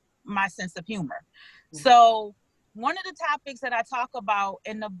by my sense of humor. So one of the topics that I talk about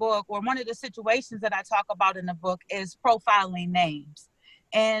in the book, or one of the situations that I talk about in the book, is profiling names.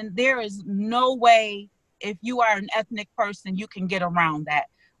 And there is no way, if you are an ethnic person, you can get around that.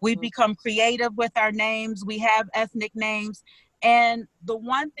 We become creative with our names. We have ethnic names. And the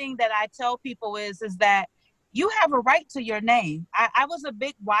one thing that I tell people is that you have a right to your name. I was a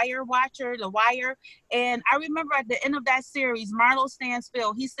big Wire watcher, The Wire. And I remember at the end of that series, Marlo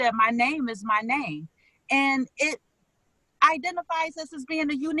Stansfield, he said, "My name is my name." And identifies us as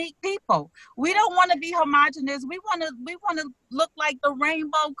being a unique people. We don't want to be homogenous. We want to look like the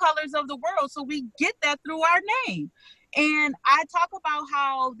rainbow colors of the world. So we get that through our name. And I talk about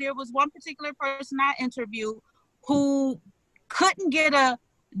how there was one particular person I interviewed who couldn't get a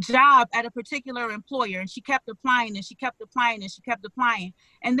job at a particular employer, and she kept applying and she kept applying and she kept applying.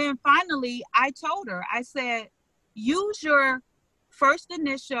 And then finally I told her, I said, use your first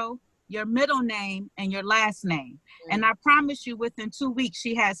initial, your middle name, and your last name. And I promise you, within 2 weeks,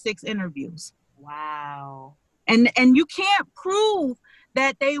 she had 6 interviews. Wow. And you can't prove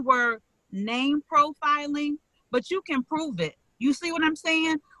that they were name profiling, but you can prove it. You see what I'm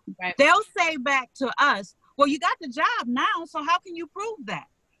saying? Right. They'll say back to us, well, you got the job now, so how can you prove that?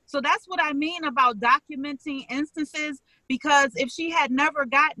 So that's what I mean about documenting instances, because if she had never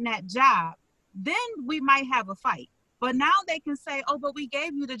gotten that job, then we might have a fight. But now they can say, oh, but we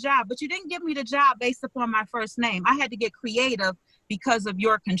gave you the job, but you didn't give me the job based upon my first name. I had to get creative because of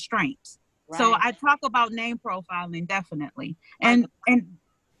your constraints. Right. So I talk about name profiling, definitely. And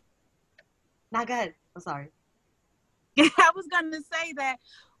not good. I'm sorry. I was going to say that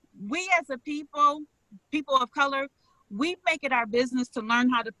we as a people of color, we make it our business to learn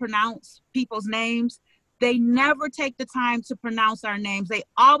how to pronounce people's names. They never take the time to pronounce our names. They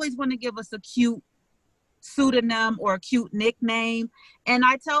always want to give us a cute pseudonym or a cute nickname. And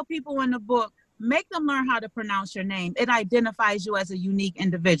I tell people in the book, make them learn how to pronounce your name. It identifies you as a unique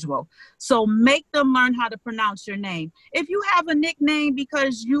individual. So make them learn how to pronounce your name. If you have a nickname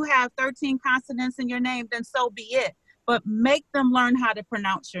because you have 13 consonants in your name, then so be it. But make them learn how to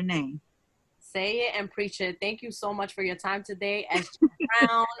pronounce your name. Say it and preach it. Thank you so much for your time today, S.J.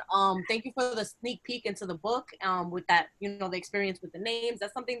 Brown. Thank you for the sneak peek into the book with that, the experience with the names.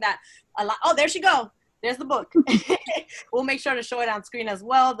 That's something that a lot. Oh, there she go. There's the book. We'll make sure to show it on screen as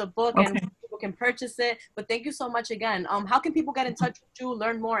well, the book, okay. And people can purchase it. But thank you so much again. How can people get in touch with you,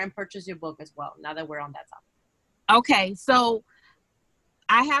 learn more, and purchase your book as well, now that we're on that topic? Okay, so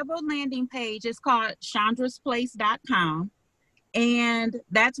I have a landing page. It's called chandrasplace.com. And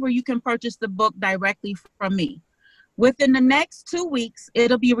that's where you can purchase the book directly from me. Within the next 2 weeks,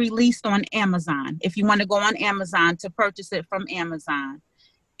 it'll be released on Amazon, if you want to go on Amazon to purchase it from Amazon.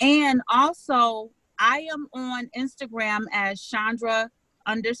 And also, I am on Instagram as Chandra_the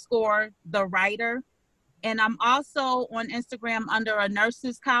writer. And I'm also on Instagram under a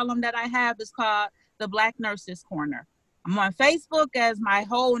nurses column that I have. It's called the Black Nurses Corner. I'm on Facebook as my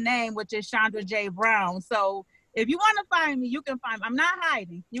whole name, which is Chandra J. Brown. So if you want to find me, you can find me. I'm not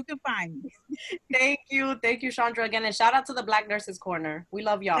hiding. You can find me. Thank you. Thank you, Chandra, again. And shout out to the Black Nurses Corner. We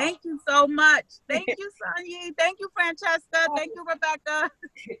love y'all. Thank you so much. Thank you, Sonyi. Thank you, Franchesca. Thank you, Rebecca.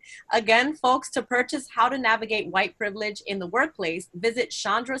 Again, folks, to purchase How to Navigate White Privilege in the Workplace, visit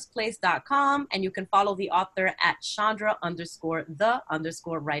chandrasplace.com, and you can follow the author at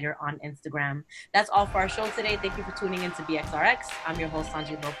Chandra_the_writer on Instagram. That's all for our show today. Thank you for tuning in to BxRx. I'm your host,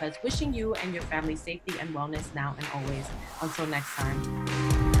 Sonyi Lopez, wishing you and your family safety and wellness now and always. Until next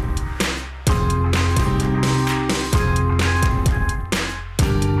time.